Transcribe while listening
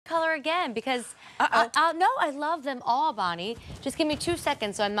again because no, I love them all, Bonnie. Just give me 2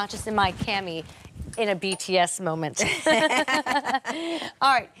 seconds so I'm not just in my cami in a BTS moment.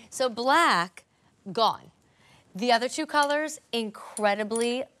 All right, so black, gone. The other 2 colors,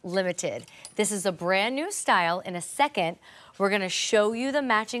 incredibly limited. This is a brand new style. In a second, we're gonna show you the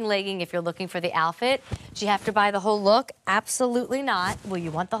matching legging if you're looking for the outfit. Do you have to buy the whole look? Absolutely not. Will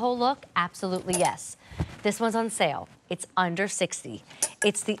you want the whole look? Absolutely yes. This one's on sale. It's under $60.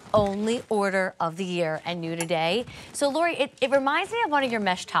 It's the only order of the year and new today. So Lori, it reminds me of one of your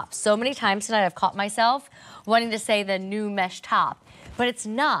mesh tops. So many times tonight I've caught myself wanting to say the new mesh top. But it's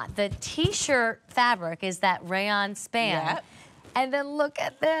not. The t-shirt fabric is that rayon span. Yep. And then look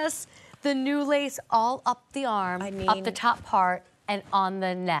at this. The new lace all up the arm, up the top part, and on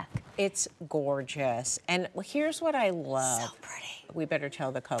the neck. It's gorgeous. And here's what I love. So pretty. We better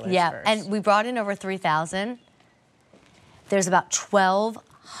tell the colors first. And we brought in over 3,000. There's about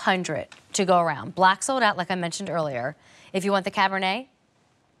 1,200 to go around. Black sold out, like I mentioned earlier. If you want the Cabernet,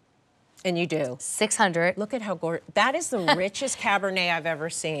 and you do. 600. Look at how gorgeous. That is the richest Cabernet I've ever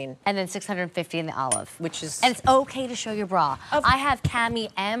seen. And then 650 in the olive. Which is... And it's okay to show your bra. I have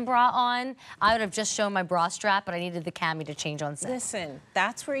cami and bra on. I would have just shown my bra strap, but I needed the cami to change on set. Listen,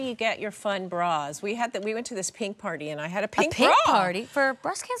 that's where you get your fun bras. We went to this pink party and I had a pink bra. A pink party? For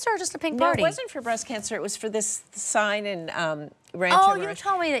breast cancer or just a pink party? No, it wasn't for breast cancer. It was for this sign in Oh, you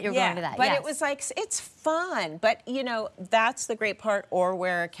told me that you're going to that, but it was like, it's fun. But, you know, that's the great part, or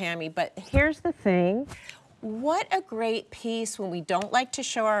wear a cami. But here's the thing. What a great piece when we don't like to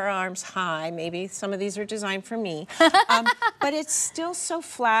show our arms high. Maybe some of these are designed for me. But it's still so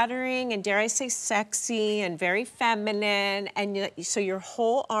flattering and, dare I say, sexy and very feminine. And so your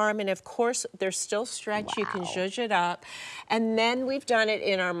whole arm, and of course, there's still stretch. Wow. You can zhuzh it up. And then we've done it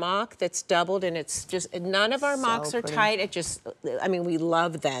in our mock that's doubled, and it's just, none of our mocks are tight. It just, I mean, we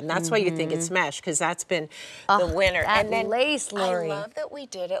love them. That's why you think it's mesh, because that's been the winner. That and then lace, Lori. I love that we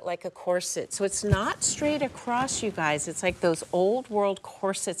did it like a corset. So it's not straight across, you guys. It's like those old world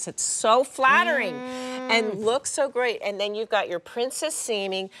corsets. It's so flattering and looks so great. And then you've got your princess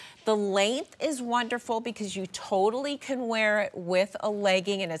seaming. The length is wonderful because you totally can wear it with a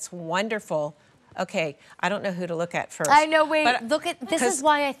legging, and it's wonderful. Okay, I don't know who to look at first. I know, wait, look at, this is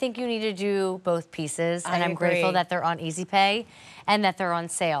why I think you need to do both pieces, and I'm grateful that they're on Easy Pay and that they're on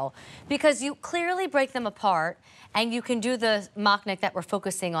sale. Because you clearly break them apart, and you can do the mock neck that we're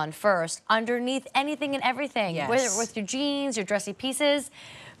focusing on first, underneath anything and everything, whether with your jeans, your dressy pieces.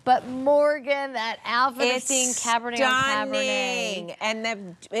 But Morgan, that outfit of seeing Cabernet on Cabernet.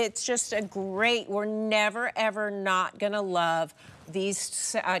 And it's just a great, we're never, ever not gonna love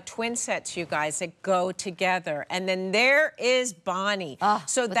these twin sets, you guys, that go together. And then there is Bonnie.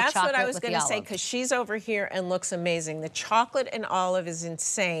 So that's what I was going to say, because she's over here and looks amazing. The chocolate and olive is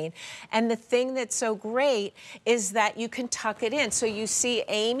insane. And the thing that's so great is that you can tuck it in. So you see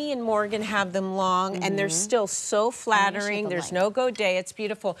Amy and Morgan have them long, and they're still so flattering. There's no godet. It's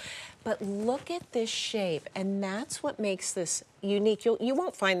beautiful. But look at this shape, and that's what makes this unique. You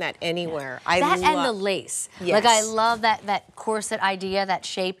won't find that anywhere. That and the lace. Like, I love that corset idea, that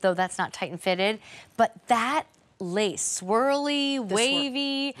shape, though that's not tight and fitted. But that lace, swirly,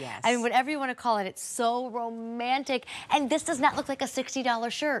 wavy, I mean, whatever you want to call it, it's so romantic. And this does not look like a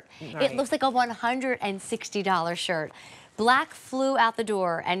 $60 shirt. It looks like a $160 shirt. Black flew out the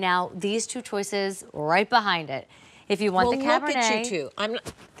door, and now these 2 choices right behind it. If you want the Cabernet, look at you two.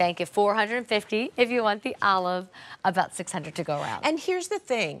 Thank you, 450. If you want the olive, about 600 to go around. And here's the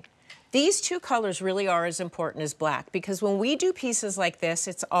thing. These 2 colors really are as important as black, because when we do pieces like this,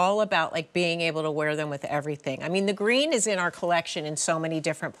 it's all about like being able to wear them with everything. I mean, the green is in our collection in so many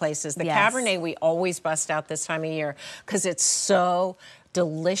different places. The Cabernet we always bust out this time of year because it's so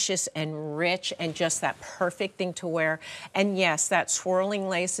delicious and rich and just that perfect thing to wear. And yes, that swirling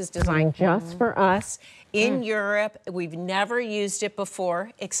lace is designed just for us. In Europe, we've never used it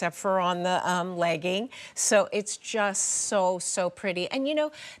before, except for on the legging. So it's just so, so pretty. And you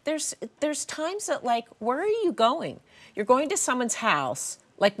know, there's times that, like, where are you going? You're going to someone's house.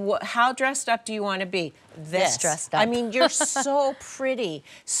 Like, how dressed up do you want to be? This. Dressed up. I mean, you're so pretty,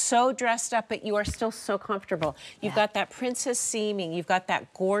 so dressed up, but you are still so comfortable. You've got that princess seaming, you've got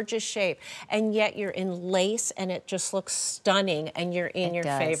that gorgeous shape, and yet you're in lace, and it just looks stunning, and you're in your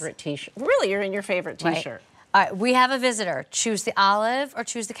favorite t-shirt. Really, you're in your favorite t-shirt. All right, we have a visitor. Choose the olive or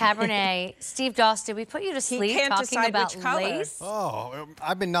choose the Cabernet. Steve Doss, did we put you to sleep can't talking decide about which color. lace? Oh,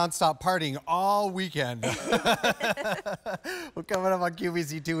 I've been nonstop partying all weekend. Well, coming up on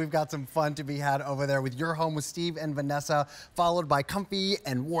QVC2, we've got some fun to be had over there with Your Home with Steve and Vanessa, followed by comfy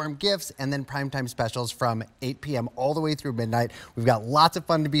and warm gifts, and then primetime specials from 8 p.m. all the way through midnight. We've got lots of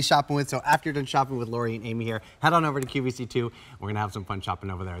fun to be shopping with, so after you're done shopping with Lori and Amy here, head on over to QVC2. We're going to have some fun shopping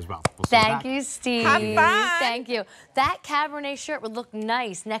over there as well. We'll see you back. Thank you, Steve. Have fun. Thank you. That Cabernet shirt would look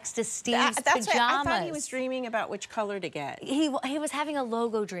nice next to Steve's That's pajamas. right. I thought he was dreaming about which color to get. He was having a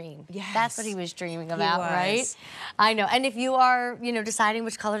logo dream. Yes. That's what he was dreaming about, was. right? I know. And if you are, deciding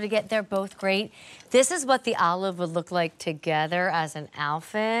which color to get, they're both great. This is what the olive would look like together as an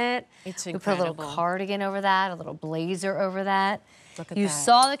outfit. It's We put a little incredible. cardigan over that, a little blazer over that. Look at You that.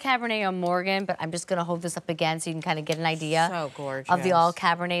 saw the Cabernet on Morgan, but I'm just going to hold this up again so you can kind of get an idea So gorgeous. of the all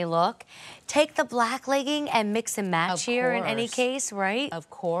Cabernet look. Take the black legging and mix and match Of here in any course. case, right? Of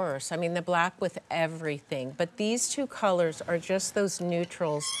course. I mean, the black with everything. But these two colors are just those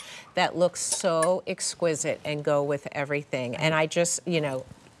neutrals that look so exquisite and go with everything. And I just,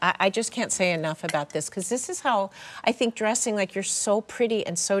 I just can't say enough about this because this is how I think dressing, like you're so pretty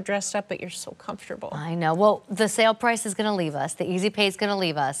and so dressed up, but you're so comfortable. I know. Well, the sale price is going to leave us. The easy pay is going to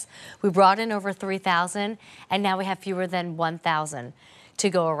leave us. We brought in over 3,000, and now we have fewer than 1,000 to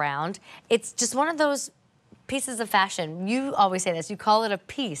go around. It's just one of those pieces of fashion. You always say this. You call it a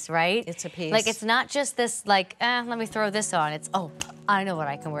piece, right? It's a piece. Like, it's not just this, like, let me throw this on. It's, oh, I know what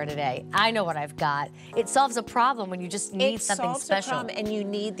I can wear today. I know what I've got. It solves a problem when you just need something solves special. a problem, and you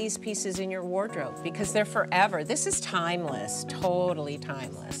need these pieces in your wardrobe because they're forever. This is timeless, totally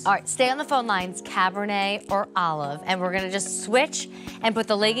timeless. All right, stay on the phone lines, Cabernet or Olive, and we're gonna just switch and put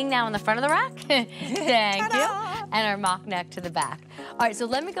the legging now in the front of the rack. Thank you. And our mock neck to the back. All right, so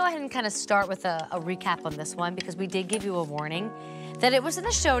let me go ahead and kind of start with a recap on this one because we did give you a warning that it was in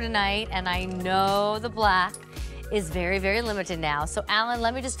the show tonight, and I know the black is very, very limited now. So Alan,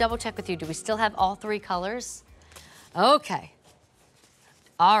 let me just double check with you. Do we still have all three colors? Okay.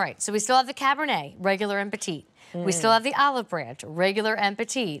 All right, so we still have the Cabernet, regular and petite. We still have the olive branch, regular and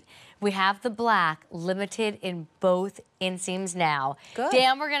petite. We have the black, limited in both inseams now. Good.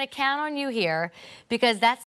 Dan, we're gonna count on you here because that's